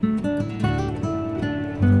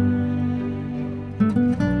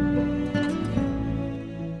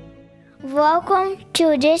Welcome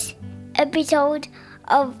to this episode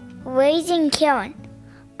of Raising Karen.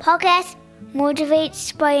 Podcast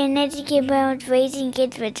motivates by an educator about raising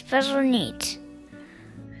kids with special needs.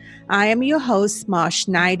 I am your host, Marsh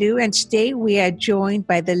Naidu, and today we are joined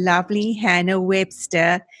by the lovely Hannah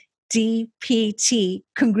Webster, DPT.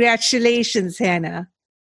 Congratulations, Hannah.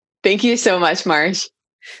 Thank you so much, Marsh.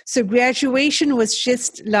 So graduation was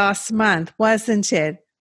just last month, wasn't it?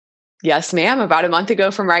 Yes, ma'am. About a month ago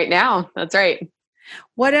from right now. That's right.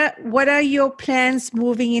 What are your plans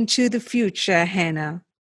moving into the future, Hannah?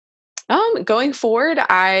 Going forward,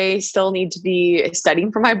 I still need to be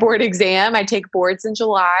studying for my board exam. I take boards in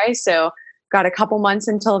July, so got a couple months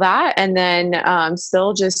until that, and then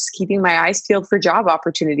still just keeping my eyes peeled for job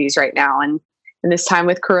opportunities right now. And in this time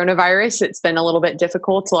with coronavirus, it's been a little bit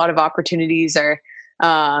difficult. A lot of opportunities are,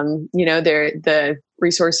 the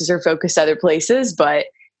resources are focused other places, but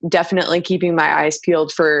definitely keeping my eyes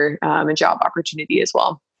peeled for a job opportunity as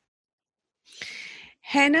well.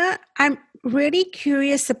 Hannah, I'm really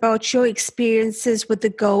curious about your experiences with the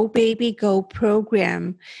Go Baby Go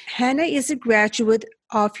program. Hannah is a graduate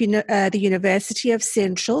of the University of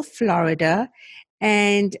Central Florida,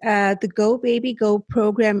 and the Go Baby Go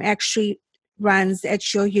program actually runs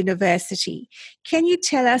at your university. Can you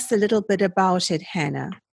tell us a little bit about it, Hannah?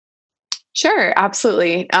 Sure,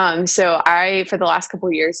 absolutely. So I, for the last couple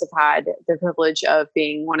of years, have had the privilege of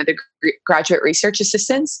being one of the graduate research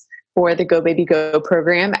assistants for the Go Baby Go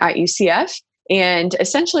program at UCF. And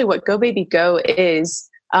essentially what Go Baby Go is,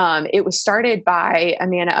 it was started by a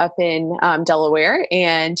man up in Delaware,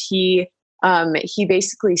 and he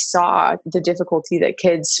basically saw the difficulty that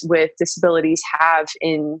kids with disabilities have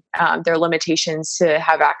in their limitations to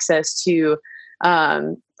have access to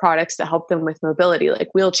products that help them with mobility, like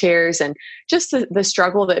wheelchairs, and just the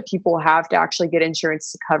struggle that people have to actually get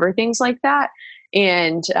insurance to cover things like that.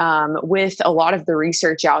 And with a lot of the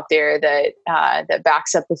research out there that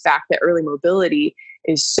backs up the fact that early mobility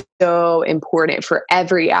is so important for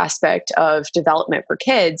every aspect of development for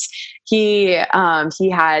kids, he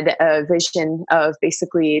had a vision of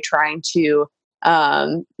basically trying to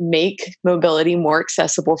make mobility more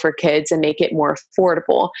accessible for kids and make it more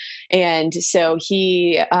affordable. And so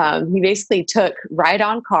he basically took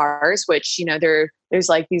ride-on cars, which, there's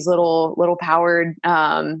like these little powered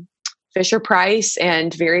Fisher Price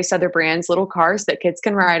and various other brands, little cars that kids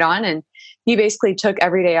can ride on. And he basically took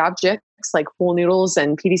everyday objects like pool noodles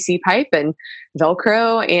and PVC pipe and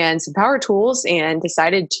Velcro and some power tools and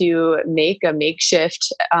decided to make a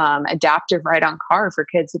makeshift adaptive ride-on car for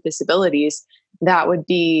kids with disabilities that would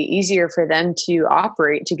be easier for them to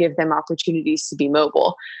operate, to give them opportunities to be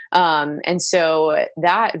mobile. And so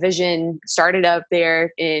that vision started up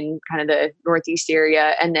there in kind of the Northeast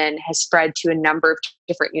area and then has spread to a number of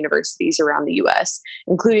different universities around the US,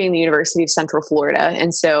 including the University of Central Florida.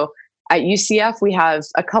 And so at UCF, we have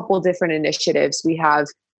a couple different initiatives. We have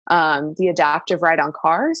the adaptive ride-on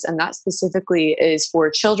cars, and that specifically is for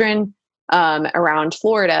children around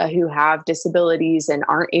Florida who have disabilities and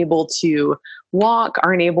aren't able to walk,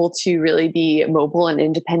 aren't able to really be mobile and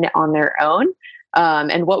independent on their own.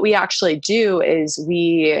 And what we actually do is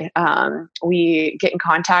we get in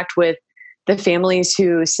contact with the families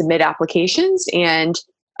who submit applications, and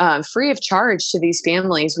free of charge to these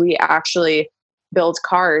families, we actually build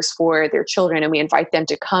cars for their children, and we invite them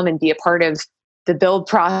to come and be a part of the build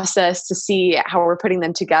process to see how we're putting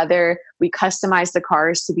them together. We customize the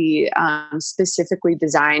cars to be specifically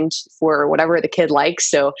designed for whatever the kid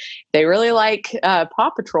likes. So if they really like Paw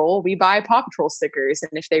Patrol, we buy Paw Patrol stickers.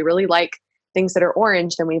 And if they really like things that are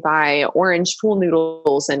orange, then we buy orange pool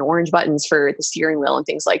noodles and orange buttons for the steering wheel and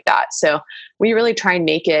things like that. So we really try and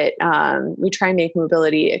make it, we try and make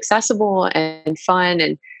mobility accessible and fun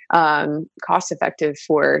and cost effective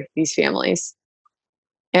for these families.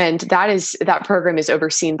 And that program is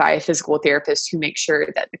overseen by a physical therapist who makes sure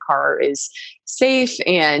that the car is safe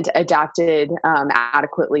and adapted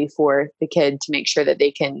adequately for the kid to make sure that they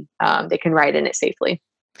can ride in it safely.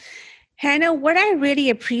 Hannah, what I really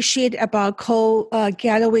appreciate about Cole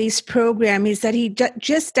Galloway's program is that he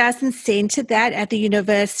just doesn't center that at the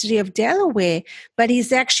University of Delaware, but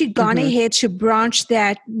he's actually gone ahead to branch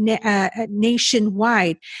that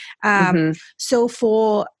nationwide. So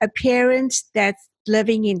for a parent that's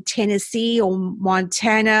living in Tennessee or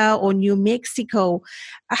Montana or New Mexico,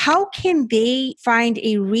 how can they find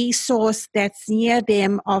a resource that's near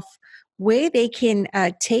them of where they can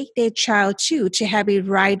take their child to have a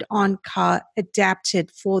ride-on car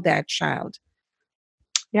adapted for that child?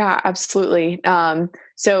 Yeah, absolutely.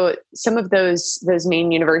 So some of those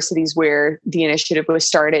main universities where the initiative was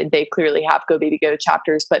started, they clearly have Go Baby Go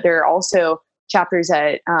chapters, but there are also chapters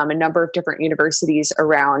at a number of different universities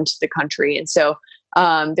around the country. And so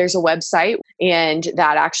there's a website, and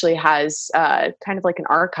that actually has kind of like an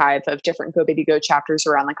archive of different Go Baby Go chapters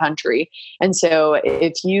around the country. And so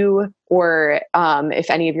if you or if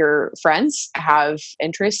any of your friends have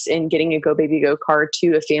interest in getting a Go Baby Go card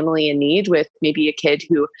to a family in need with maybe a kid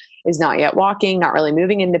who is not yet walking, not really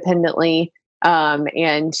moving independently,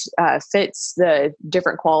 and fits the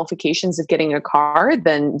different qualifications of getting a card,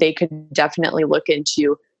 then they could definitely look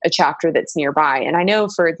into a chapter that's nearby. And I know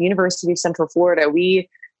for the University of Central Florida, we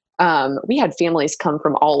had families come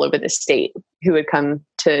from all over the state who would come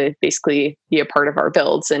to basically be a part of our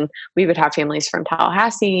builds. And we would have families from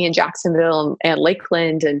Tallahassee and Jacksonville and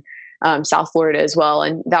Lakeland and South Florida as well.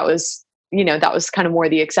 And that was kind of more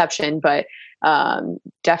the exception, but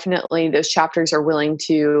definitely those chapters are willing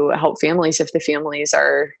to help families if the families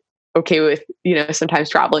are okay with, sometimes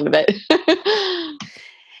traveling a bit.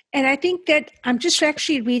 And I think that I'm just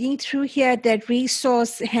actually reading through here that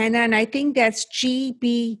resource, Hannah, and I think that's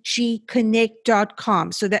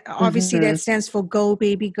gbgconnect.com. So that obviously that stands for Go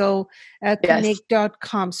Baby Go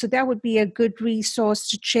Connect.com. So that would be a good resource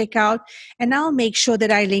to check out. And I'll make sure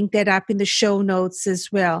that I link that up in the show notes as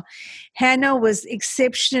well. Hannah was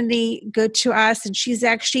exceptionally good to us, and she's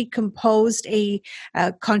actually contributed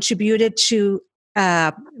to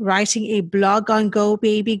writing a blog on Go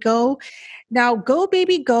Baby Go. Now, Go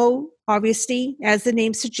Baby Go, obviously, as the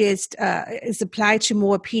name suggests, is applied to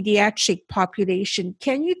more pediatric population.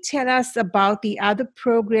 Can you tell us about the other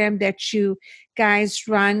program that you guys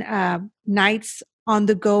run, Nights on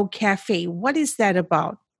the Go Cafe? What is that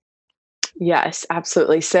about? Yes,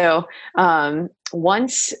 absolutely. So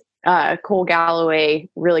once Cole Galloway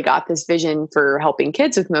really got this vision for helping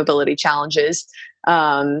kids with mobility challenges,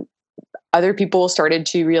 other people started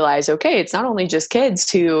to realize, okay, it's not only just kids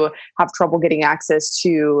who have trouble getting access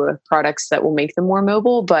to products that will make them more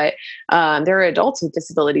mobile, but there are adults with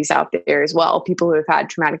disabilities out there as well. People who have had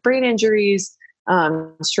traumatic brain injuries,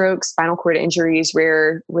 strokes, spinal cord injuries,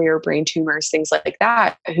 rare brain tumors, things like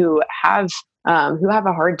that, who have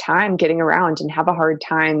a hard time getting around and have a hard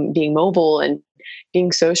time being mobile and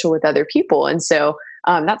being social with other people. And so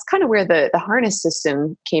that's kind of where the harness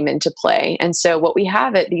system came into play. And so what we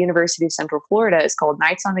have at the University of Central Florida is called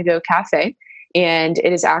Nights on the Go Cafe. And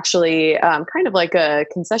it is actually kind of like a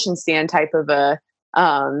concession stand type of a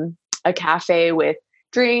cafe with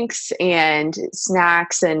drinks and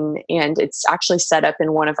snacks. And it's actually set up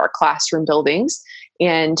in one of our classroom buildings.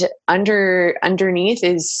 And underneath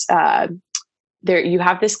is there you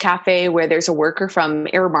have this cafe where there's a worker from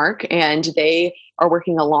Airmark, and they are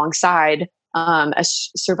working alongside a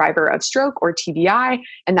survivor of stroke or TBI.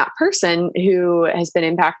 And that person who has been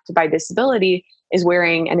impacted by disability is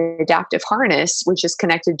wearing an adaptive harness, which is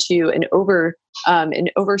connected to an over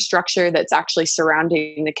structure that's actually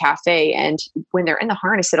surrounding the cafe. And when they're in the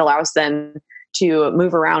harness, it allows them to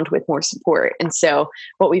move around with more support. And so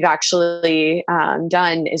what we've actually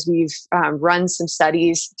done is we've run some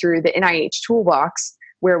studies through the NIH Toolbox,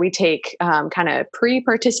 where we take kind of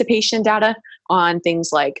pre-participation data on things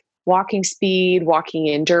like walking speed, walking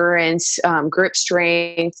endurance, grip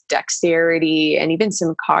strength, dexterity, and even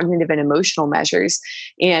some cognitive and emotional measures.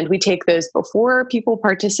 And we take those before people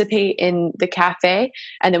participate in the cafe,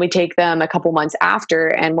 and then we take them a couple months after.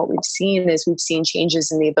 And what we've seen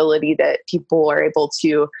changes in the ability that people are able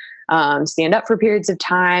to stand up for periods of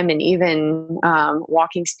time, and even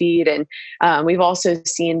walking speed. And we've also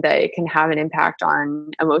seen that it can have an impact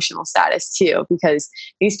on emotional status too, because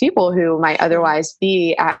these people who might otherwise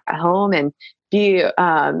be at home and be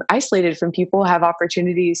isolated from people have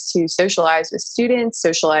opportunities to socialize with students,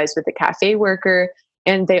 socialize with the cafe worker,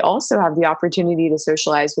 and they also have the opportunity to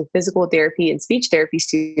socialize with physical therapy and speech therapy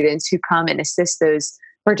students who come and assist those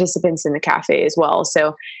participants in the cafe as well.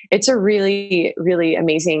 So it's a really, really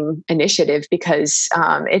amazing initiative because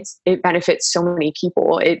it benefits so many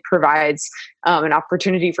people. It provides an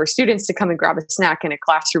opportunity for students to come and grab a snack in a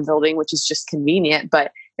classroom building, which is just convenient,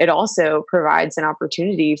 but it also provides an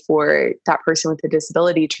opportunity for that person with a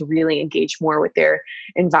disability to really engage more with their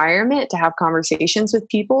environment, to have conversations with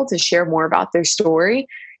people, to share more about their story,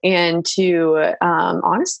 and to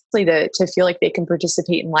honestly to feel like they can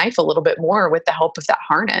participate in life a little bit more with the help of that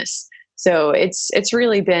harness. So it's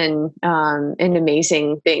really been an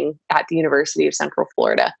amazing thing at the University of Central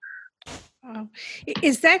Florida.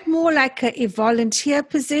 Is that more like a volunteer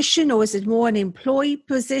position, or is it more an employee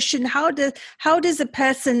position? How does a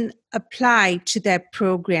person apply to that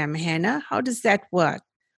program, Hannah? How does that work?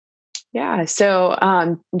 Yeah, so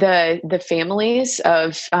the families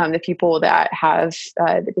of the people that have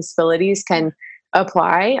the disabilities can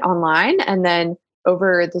apply online, and then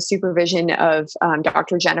over the supervision of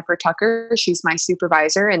Dr. Jennifer Tucker. She's my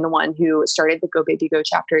supervisor and the one who started the Go Baby Go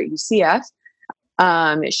chapter at UCF.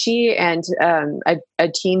 She and a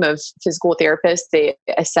team of physical therapists, they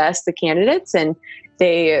assess the candidates and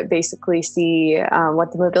they basically see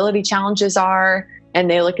what the mobility challenges are, and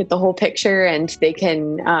they look at the whole picture, and they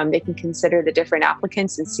can consider the different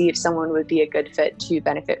applicants and see if someone would be a good fit to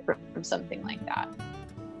benefit from something like that.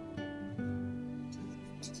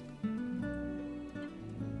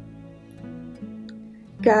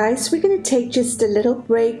 Guys, we're going to take just a little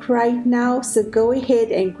break right now, so go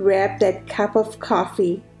ahead and grab that cup of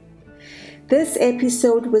coffee. This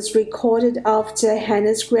episode was recorded after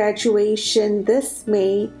Hannah's graduation this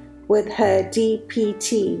May with her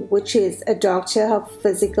DPT, which is a doctor of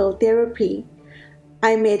physical therapy.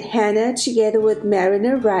 I met Hannah together with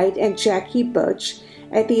Marina Wright and Jackie Butch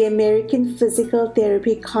at the American Physical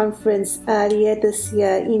Therapy Conference earlier this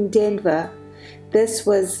year in Denver. This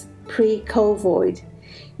was pre-COVID.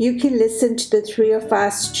 You can listen to the three of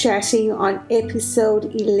us chatting on episode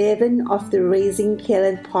 11 of the Raising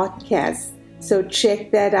Kellen podcast, so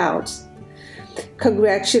check that out.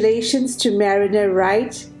 Congratulations to Marina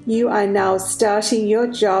Wright. You are now starting your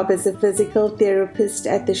job as a physical therapist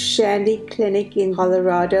at the Shandy Clinic in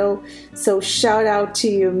Colorado, so shout out to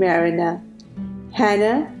you, Marina.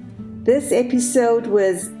 Hannah, this episode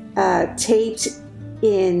was taped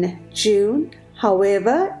in June.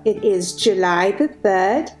 However, it is July the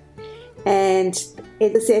 3rd, and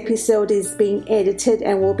this episode is being edited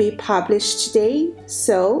and will be published today.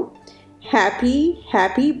 So,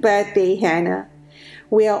 happy birthday, Hannah.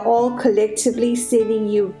 We are all collectively sending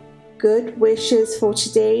you good wishes for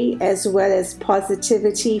today, as well as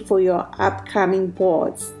positivity for your upcoming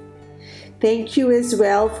boards. Thank you as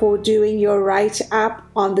well for doing your write-up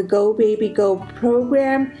on the Go Baby Go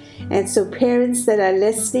program. And so parents that are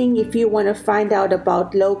listening, if you want to find out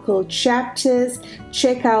about local chapters,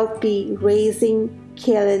 check out the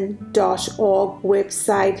raisingkellen.org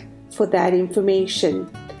website for that information.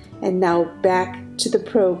 And now back to the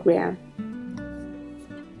program.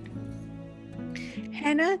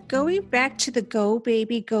 Hannah, going back to the Go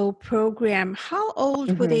Baby Go program, how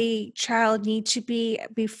old would a child need to be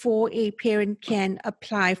before a parent can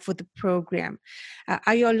apply for the program?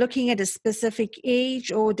 Are you looking at a specific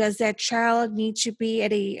age, or does that child need to be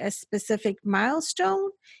at a specific milestone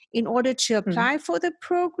in order to apply for the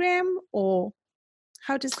program, or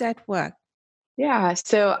how does that work? Yeah,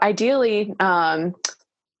 so ideally,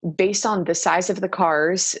 based on the size of the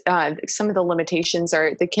cars, some of the limitations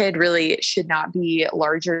are the kid really should not be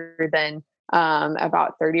larger than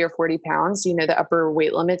about 30 or 40 pounds, the upper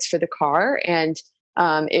weight limits for the car. And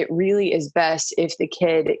it really is best if the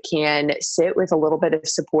kid can sit with a little bit of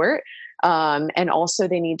support. And also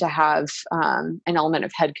they need to have an element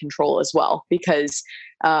of head control as well, because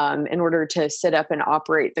in order to sit up and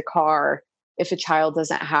operate the car, if a child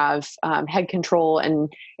doesn't have head control,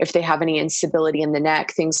 and if they have any instability in the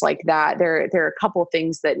neck, things like that, there are a couple of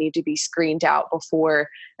things that need to be screened out before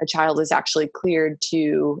a child is actually cleared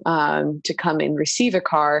to come and receive a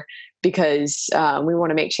car, because we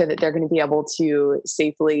want to make sure that they're going to be able to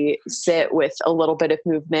safely sit with a little bit of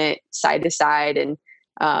movement side to side and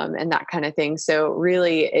that kind of thing. So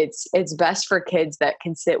really, it's best for kids that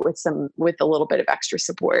can sit with a little bit of extra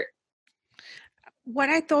support. What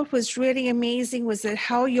I thought was really amazing was that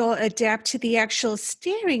how you'll adapt to the actual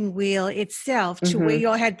steering wheel itself, to where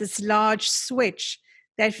you had this large switch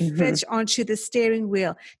that fits onto the steering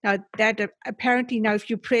wheel. Now that apparently now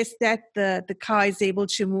if you press that, the car is able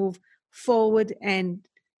to move forward and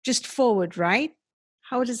just forward, right?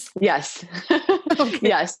 How does? Yes. Okay.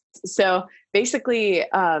 Yes. So basically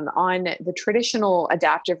on the traditional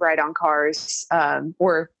adaptive ride-on cars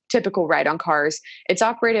or typical ride-on cars, it's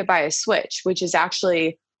operated by a switch, which is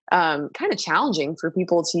actually kind of challenging for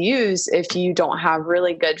people to use if you don't have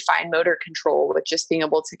really good fine motor control with just being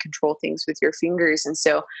able to control things with your fingers. And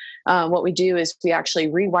so what we do is we actually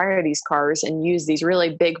rewire these cars and use these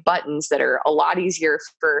really big buttons that are a lot easier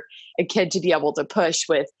for a kid to be able to push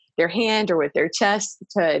with their hand or with their chest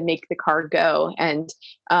to make the car go. And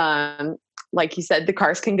like you said, the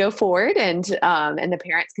cars can go forward, and the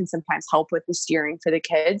parents can sometimes help with the steering for the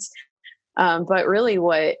kids. But really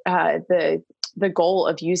what the goal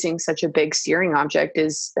of using such a big steering object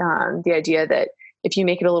is the idea that if you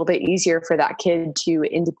make it a little bit easier for that kid to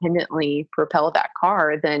independently propel that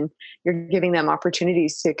car, then you're giving them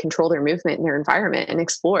opportunities to control their movement in their environment and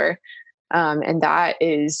explore. And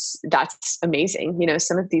that's amazing.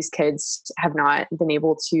 some of these kids have not been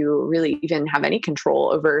able to really even have any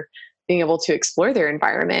control over being able to explore their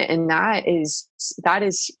environment. And that is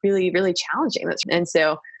really, really challenging. And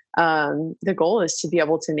so the goal is to be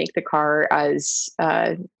able to make the car as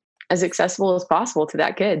accessible as possible to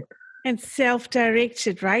that kid. And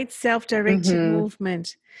self-directed, right? Self-directed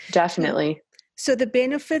movement. Definitely. So the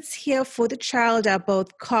benefits here for the child are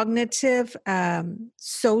both cognitive,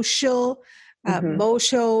 social,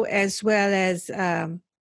 motor, as well as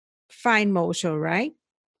fine motor, right?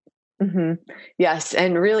 Yes.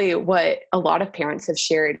 And really what a lot of parents have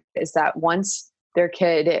shared is that once their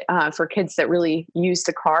kid, for kids that really use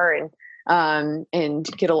the car and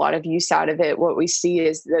get a lot of use out of it, what we see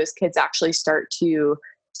is those kids actually start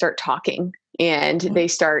talking, and they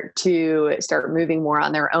start moving more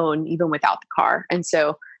on their own, even without the car. And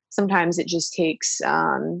so sometimes it just takes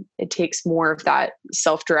more of that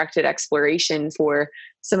self-directed exploration for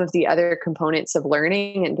some of the other components of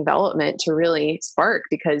learning and development to really spark,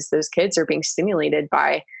 because those kids are being stimulated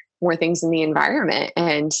by more things in the environment.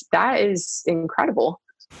 And that is incredible.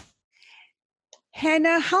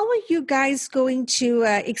 Hannah, how are you guys going to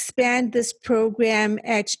expand this program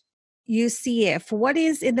at UCF? What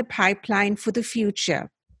is in the pipeline for the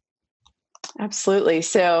future? Absolutely.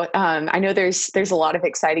 So I know there's a lot of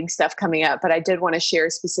exciting stuff coming up, but I did want to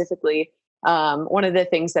share specifically one of the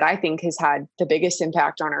things that I think has had the biggest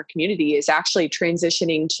impact on our community is actually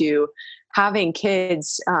transitioning to having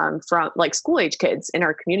kids from like school age kids in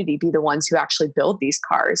our community be the ones who actually build these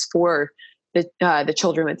cars for the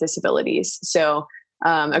children with disabilities. So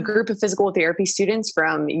a group of physical therapy students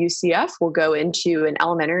from UCF will go into an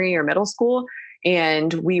elementary or middle school,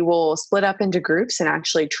 and we will split up into groups and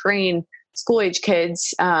actually train school age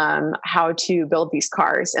kids how to build these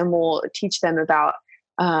cars. And we'll teach them about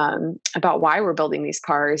why we're building these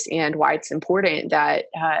cars and why it's important that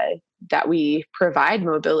we provide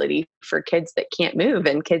mobility for kids that can't move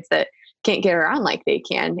and kids that can't get around like they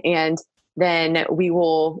can. And then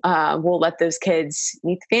we'll let those kids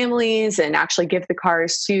meet the families and actually give the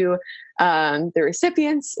cars to the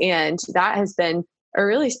recipients. And that has been a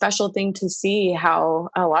really special thing to see how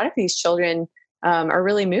a lot of these children are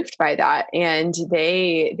really moved by that. And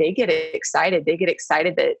they get excited. They get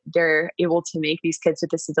excited that they're able to make these kids with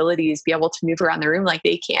disabilities be able to move around the room like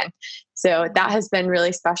they can. So that has been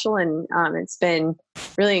really special. And it's been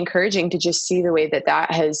really encouraging to just see the way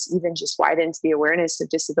that has even just widened the awareness of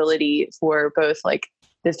disability for both like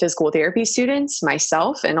the physical therapy students,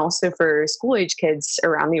 myself, and also for school age kids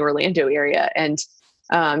around the Orlando area. And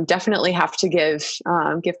definitely have to give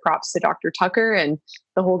props to Dr. Tucker and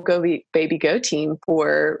the whole Go Baby Go team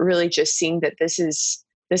for really just seeing that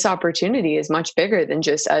this opportunity is much bigger than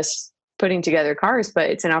just us putting together cars,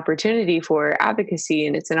 but it's an opportunity for advocacy,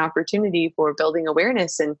 and it's an opportunity for building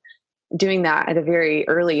awareness and doing that at a very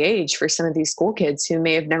early age for some of these school kids who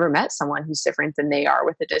may have never met someone who's different than they are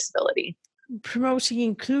with a disability. Promoting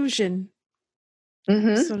inclusion.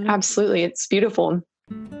 Absolutely. It's beautiful.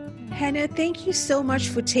 Hannah, thank you so much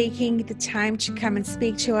for taking the time to come and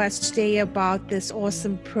speak to us today about this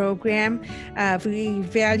awesome program. We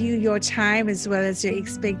value your time as well as your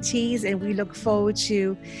expertise, and we look forward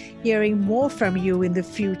to hearing more from you in the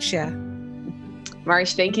future.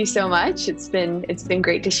 Marsh, thank you so much. It's been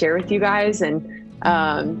great to share with you guys. And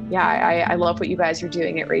I love what you guys are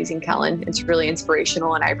doing at Raising Kellen. It's really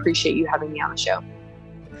inspirational, and I appreciate you having me on the show.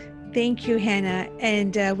 Thank you, Hannah.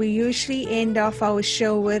 And we usually end off our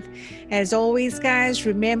show with, as always, guys,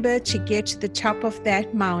 remember to get to the top of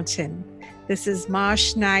that mountain. This is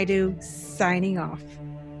Marsh Naidu signing off.